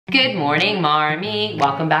Good morning, Marmy.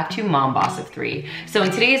 Welcome back to Mom Boss of 3. So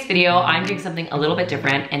in today's video, I'm doing something a little bit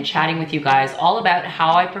different and chatting with you guys all about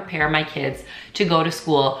how I prepare my kids to go to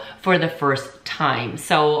school for the first time.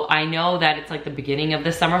 So I know that it's like the beginning of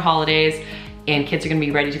the summer holidays and kids are gonna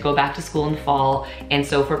be ready to go back to school in the fall. And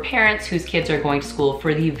so for parents whose kids are going to school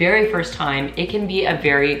for the very first time, it can be a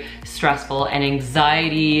very stressful and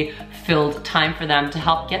anxiety-filled time for them to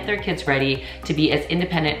help get their kids ready to be as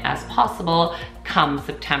independent as possible come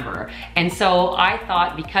September. And so I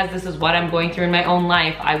thought, because this is what I'm going through in my own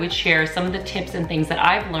life, I would share some of the tips and things that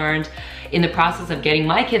I've learned in the process of getting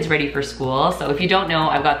my kids ready for school. So if you don't know,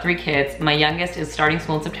 I've got 3 kids. My youngest is starting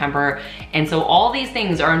school in September. And so all these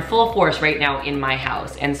things are in full force right now in my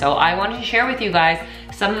house. And so I wanted to share with you guys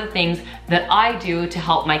some of the things that I do to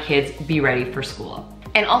help my kids be ready for school.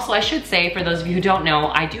 And also I should say, for those of you who don't know,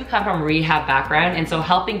 I do come from a rehab background, and so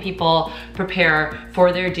helping people prepare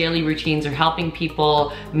for their daily routines or helping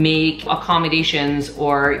people make accommodations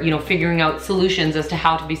or, you know, figuring out solutions as to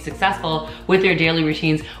how to be successful with their daily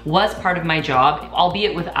routines was part of my job,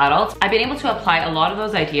 albeit with adults. I've been able to apply a lot of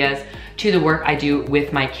those ideas to the work I do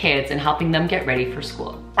with my kids and helping them get ready for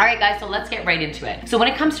school. All right guys, so let's get right into it. So when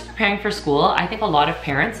it comes to preparing for school, I think a lot of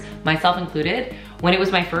parents, myself included, when it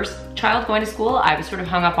was my first child going to school, I was sort of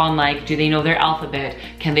hung up on like, do they know their alphabet?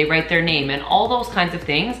 Can they write their name? And all those kinds of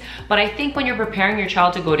things. But I think when you're preparing your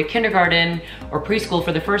child to go to kindergarten or preschool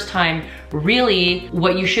for the first time, really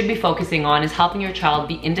what you should be focusing on is helping your child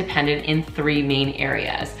be independent in 3 main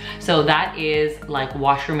areas. So that is like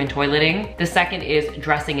washroom and toileting. The second is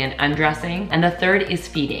dressing and undressing. And the third is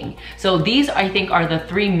feeding. So these, I think, are the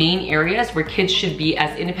 3 main areas where kids should be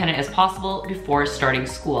as independent as possible before starting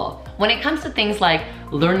school. When it comes to things like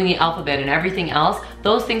learning the alphabet and everything else,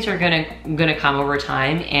 those things are gonna come over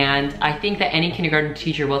time. And I think that any kindergarten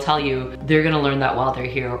teacher will tell you they're gonna learn that while they're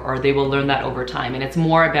here, or they will learn that over time. And it's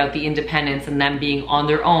more about the independence and them being on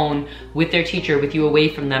their own with their teacher, with you away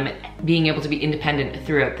from them, being able to be independent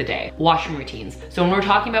throughout the day. Washroom routines. So when we're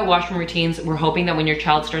talking about washroom routines, we're hoping that when your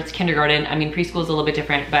child starts kindergarten, I mean preschool is a little bit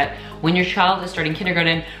different, but when your child is starting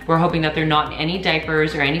kindergarten, we're hoping that they're not in any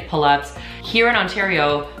diapers or any pull-ups. Here in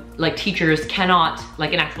Ontario, like teachers cannot,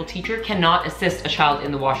 like an actual teacher cannot assist a child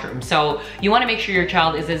in the washroom. So you wanna make sure your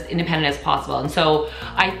child is as independent as possible. And so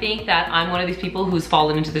I think that I'm one of these people who's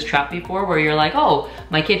fallen into this trap before where you're like, oh,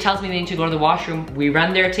 my kid tells me they need to go to the washroom. We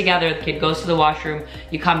run there together, the kid goes to the washroom,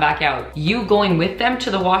 you come back out. You going with them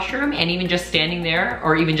to the washroom and even just standing there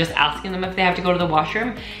or even just asking them if they have to go to the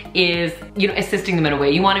washroom is, you know, assisting them in a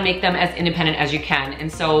way. You wanna make them as independent as you can.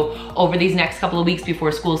 And so over these next couple of weeks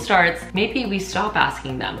before school starts, maybe we stop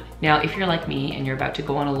asking them. Now, if you're like me and you're about to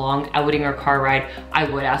go on a long outing or car ride, I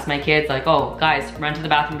would ask my kids like, oh, guys, run to the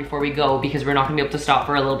bathroom before we go because we're not gonna be able to stop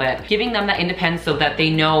for a little bit. Giving them that independence so that they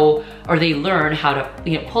know or they learn how to,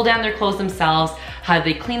 you know, pull down their clothes themselves, how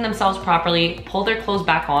they clean themselves properly, pull their clothes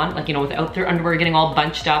back on, like, you know, without their underwear getting all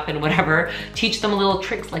bunched up and whatever. Teach them little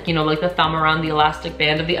tricks like, you know, like the thumb around the elastic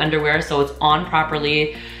band of the underwear so it's on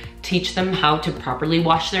properly. Teach them how to properly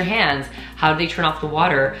wash their hands. How do they turn off the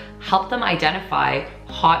water? Help them identify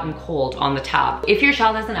hot and cold on the tap. If your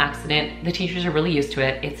child has an accident, the teachers are really used to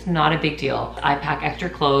it. It's not a big deal. I pack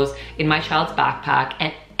extra clothes in my child's backpack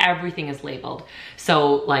and everything is labeled.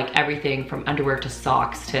 So like everything from underwear to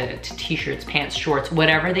socks to t-shirts, pants, shorts,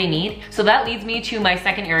 whatever they need. So that leads me to my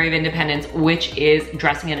second area of independence, which is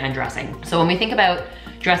dressing and undressing. So when we think about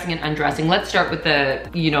dressing and undressing, let's start with the,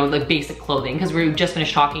 you know, like basic clothing, because we just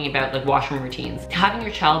finished talking about like washroom routines. Having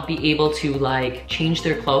your child be able to like change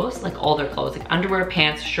their clothes, like all their clothes, like underwear,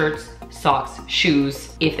 pants, shirts, socks,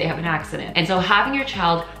 shoes, if they have an accident. And so having your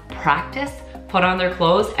child practice put on their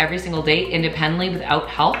clothes every single day independently without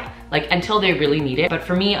help, like until they really need it. But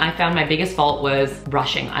for me, I found my biggest fault was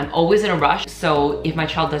rushing. I'm always in a rush. So if my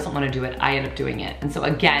child doesn't want to do it, I end up doing it. And so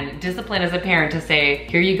again, discipline as a parent to say,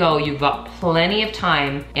 here you go, you've got plenty of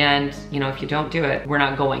time. And you know, if you don't do it, we're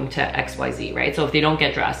not going to XYZ, right? So if they don't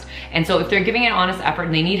get dressed. And so if they're giving an honest effort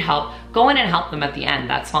and they need help, go in and help them at the end,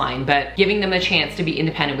 that's fine. But giving them a chance to be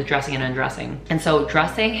independent with dressing and undressing. And so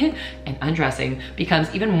dressing and undressing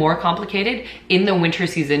becomes even more complicated in the winter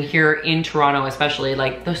season here in Toronto, especially.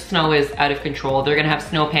 Like the snow is out of control. They're gonna have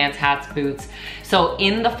snow pants, hats, boots. So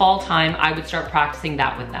in the fall time, I would start practicing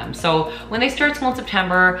that with them. So when they start school in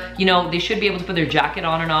September, you know, they should be able to put their jacket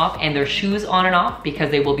on and off and their shoes on and off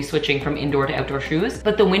because they will be switching from indoor to outdoor shoes.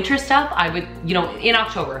 But the winter stuff, I would, you know, in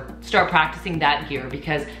October, start practicing that gear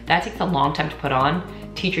because that takes a long time to put on.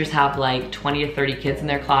 Teachers have like 20 to 30 kids in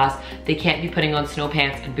their class. They can't be putting on snow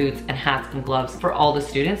pants and boots and hats and gloves for all the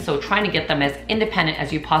students. So trying to get them as independent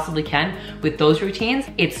as you possibly can with those routines,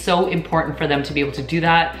 it's so important for them to be able to do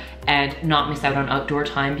that and not miss out on outdoor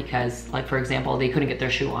time because, like, for example, they couldn't get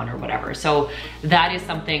their shoe on or whatever. So that is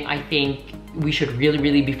something I think we should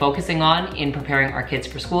really be focusing on in preparing our kids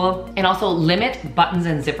for school. And also limit buttons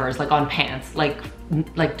and zippers, like on pants. Like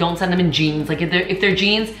don't send them in jeans. Like if they're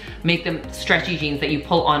jeans, make them stretchy jeans that you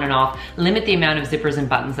pull on and off. Limit the amount of zippers and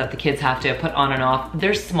buttons that the kids have to put on and off.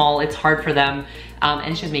 They're small, it's hard for them,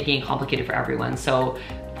 and it's just making it complicated for everyone. So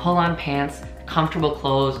pull on pants, comfortable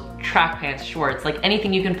clothes, track pants, shorts, like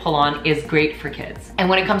anything you can pull on is great for kids. And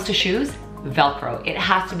when it comes to shoes, Velcro. It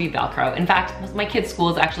has to be Velcro. In fact, my kids'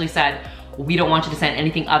 schools actually said, we don't want you to send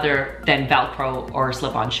anything other than Velcro or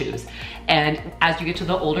slip-on shoes. And as you get to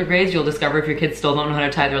the older grades, you'll discover if your kids still don't know how to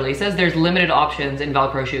tie their laces, there's limited options in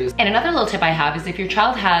Velcro shoes. And another little tip I have is if your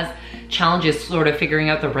child has challenges sort of figuring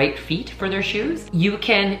out the right feet for their shoes, you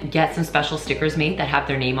can get some special stickers made that have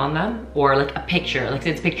their name on them, or like a picture, like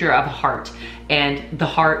it's a picture of a heart, and the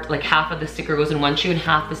heart, like half of the sticker goes in one shoe and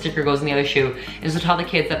half the sticker goes in the other shoe. And so tell the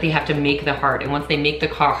kids that they have to make the heart, and once they make the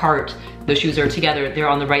heart, the shoes are together, they're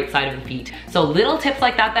on the right side of the feet. So little tips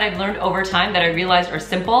like that I've learned over time that I realized are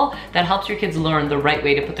simple, that helps your kids learn the right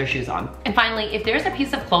way to put their shoes on. And finally, if there's a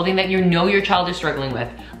piece of clothing that you know your child is struggling with,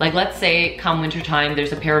 like let's say come winter time,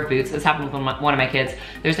 there's a pair of boots, this happened with one of my kids,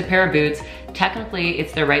 there's a pair of boots, technically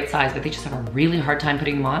it's their right size, but they just have a really hard time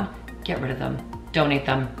putting them on, get rid of them. Donate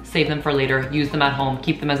them, save them for later, use them at home,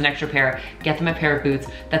 keep them as an extra pair, get them a pair of boots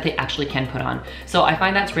that they actually can put on. So I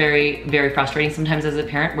find that's very frustrating sometimes as a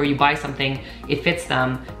parent, where you buy something, it fits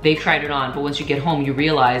them, they've tried it on, but once you get home, you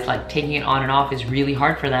realize like taking it on and off is really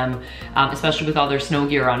hard for them, especially with all their snow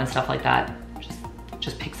gear on and stuff like that.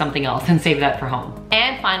 Just pick something else and save that for home.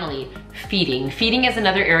 And finally, feeding. Feeding is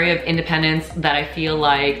another area of independence that I feel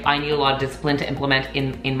like I need a lot of discipline to implement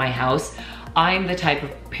in my house. I'm the type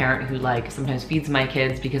of parent who like sometimes feeds my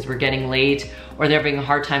kids because we're getting late or they're having a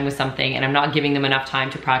hard time with something and I'm not giving them enough time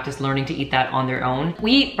to practice learning to eat that on their own.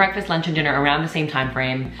 We eat breakfast, lunch, and dinner around the same time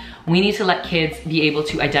frame. We need to let kids be able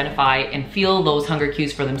to identify and feel those hunger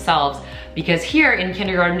cues for themselves, because here in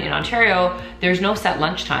kindergarten in Ontario, there's no set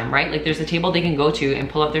lunch time, right? Like there's a table they can go to and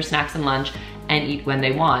pull out their snacks and lunch and eat when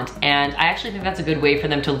they want. And I actually think that's a good way for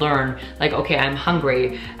them to learn, like, okay, I'm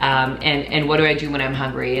hungry, and what do I do when I'm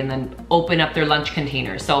hungry? And then open up their lunch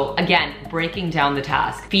container. So again, breaking down the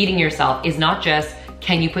task. Feeding yourself is not just,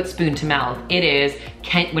 can you put spoon to mouth? It is,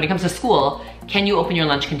 when it comes to school, can you open your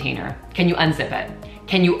lunch container? Can you unzip it?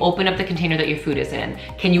 Can you open up the container that your food is in?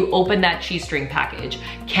 Can you open that cheese string package?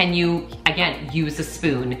 Can you, again, use a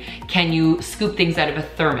spoon? Can you scoop things out of a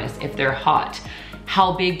thermos if they're hot?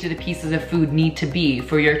 How big do the pieces of food need to be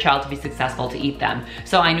for your child to be successful to eat them?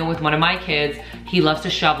 So I know with one of my kids, he loves to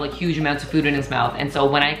shove like huge amounts of food in his mouth. And so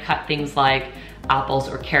when I cut things like apples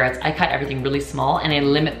or carrots, I cut everything really small and I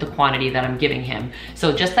limit the quantity that I'm giving him.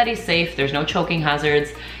 So just that he's safe, there's no choking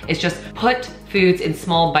hazards. It's just put foods in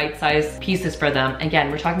small bite-sized pieces for them. Again,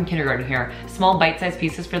 we're talking kindergarten here. Small bite-sized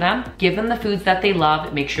pieces for them. Give them the foods that they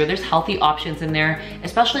love. Make sure there's healthy options in there,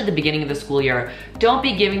 especially at the beginning of the school year. Don't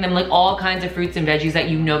be giving them like all kinds of fruits and veggies that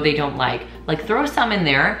you know they don't like. Like throw some in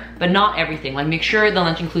there, but not everything. Like make sure the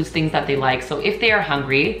lunch includes things that they like. So if they are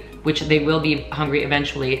hungry, which they will be hungry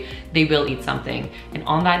eventually, they will eat something. And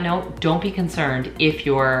on that note, don't be concerned if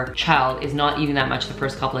your child is not eating that much the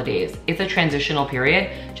first couple of days. It's a transitional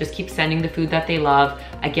period. Just keep sending the food that they love.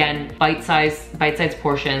 Again, bite-sized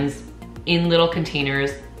portions in little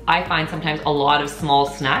containers. I find sometimes a lot of small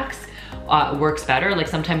snacks works better. Like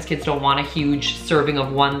sometimes kids don't want a huge serving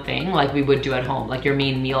of one thing like we would do at home, like your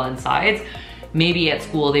main meal and sides. Maybe at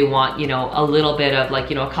school they want, you know, a little bit of like,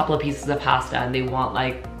 you know, a couple of pieces of pasta, and they want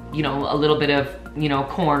like, you know, a little bit of, you know,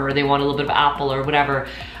 corn, or they want a little bit of apple or whatever.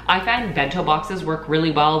 I find bento boxes work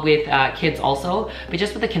really well with kids also, but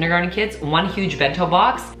just with the kindergarten kids, one huge bento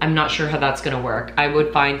box, I'm not sure how that's gonna work. I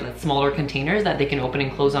would find like smaller containers that they can open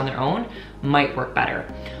and close on their own might work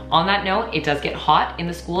better. On that note, it does get hot in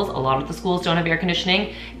the schools. A lot of the schools don't have air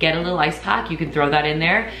conditioning. Get a little ice pack. You can throw that in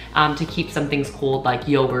there to keep some things cold, like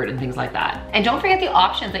yogurt and things like that. And don't forget the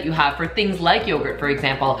options that you have for things like yogurt, for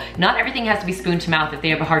example. Not everything has to be spoon to mouth if they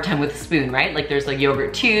have a hard time with a spoon, right? Like there's like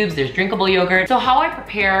yogurt tubes, there's drinkable yogurt. So how I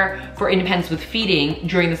prepare for independence with feeding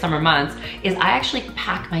during the summer months is I actually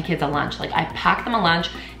pack my kids a lunch. Like I pack them a lunch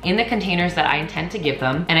in the containers that I intend to give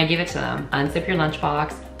them, and I give it to them. Unzip your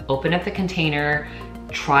lunchbox, open up the container,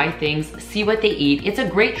 try things, see what they eat. It's a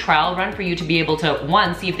great trial run for you to be able to,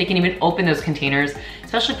 one, see if they can even open those containers,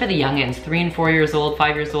 especially for the youngins, 3 and 4 years old,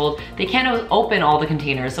 5 years old, they can't open all the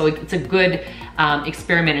containers. So it's a good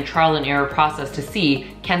experiment and trial and error process to see,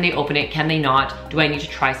 can they open it, can they not? Do I need to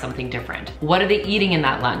try something different? What are they eating in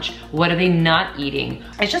that lunch? What are they not eating?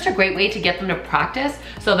 It's just a great way to get them to practice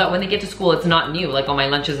so that when they get to school, it's not new. Like, oh, my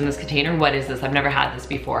lunch is in this container. What is this? I've never had this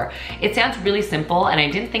before. It sounds really simple, and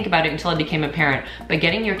I didn't think about it until I became a parent, but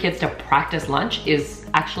getting your kids to practice lunch is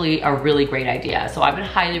actually a really great idea. So I would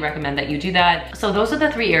highly recommend that you do that. So those are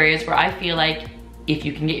the 3 areas where I feel like if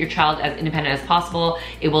you can get your child as independent as possible,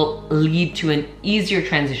 it will lead to an easier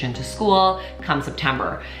transition to school come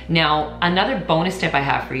September. Now, another bonus tip I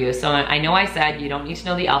have for you. So I know I said you don't need to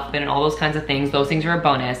know the alphabet and all those kinds of things. Those things are a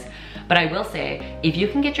bonus. But I will say, if you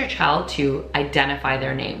can get your child to identify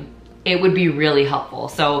their name, it would be really helpful.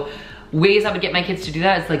 So ways I would get my kids to do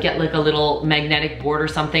that is like get like a little magnetic board or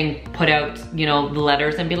something, put out, you know, the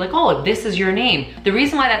letters and be like, oh, this is your name. The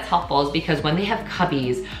reason why that's helpful is because when they have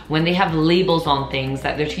cubbies, when they have labels on things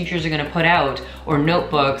that their teachers are gonna put out, or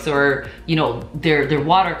notebooks, or, you know, their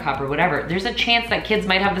water cup or whatever, there's a chance that kids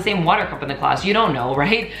might have the same water cup in the class. You don't know,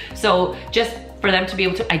 right? So just for them to be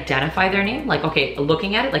able to identify their name, like, okay,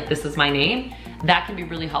 looking at it, like, this is my name, that can be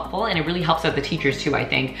really helpful, and it really helps out the teachers too, I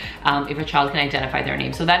think, if a child can identify their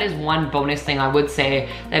name. So that is one bonus thing I would say,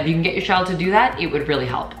 that if you can get your child to do that, it would really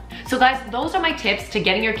help. So guys, those are my tips to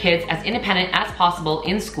getting your kids as independent as possible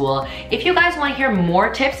in school. If you guys want to hear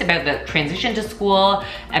more tips about the transition to school,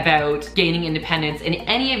 about gaining independence in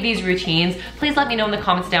any of these routines, please let me know in the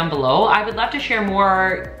comments down below. I would love to share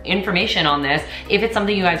more information on this if it's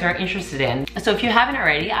something you guys are interested in. So if you haven't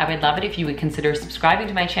already, I would love it if you would consider subscribing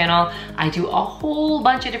to my channel. I do a whole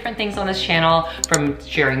bunch of different things on this channel, from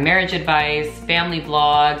sharing marriage advice, family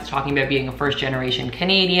vlogs, talking about being a first-generation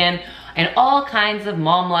Canadian, and all kinds of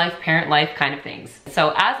mom life, parent life kind of things.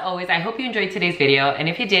 So as always, I hope you enjoyed today's video, and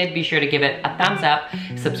if you did, be sure to give it a thumbs up,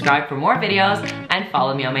 subscribe for more videos, and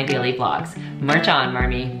follow me on my daily vlogs. March on,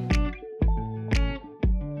 Marmy.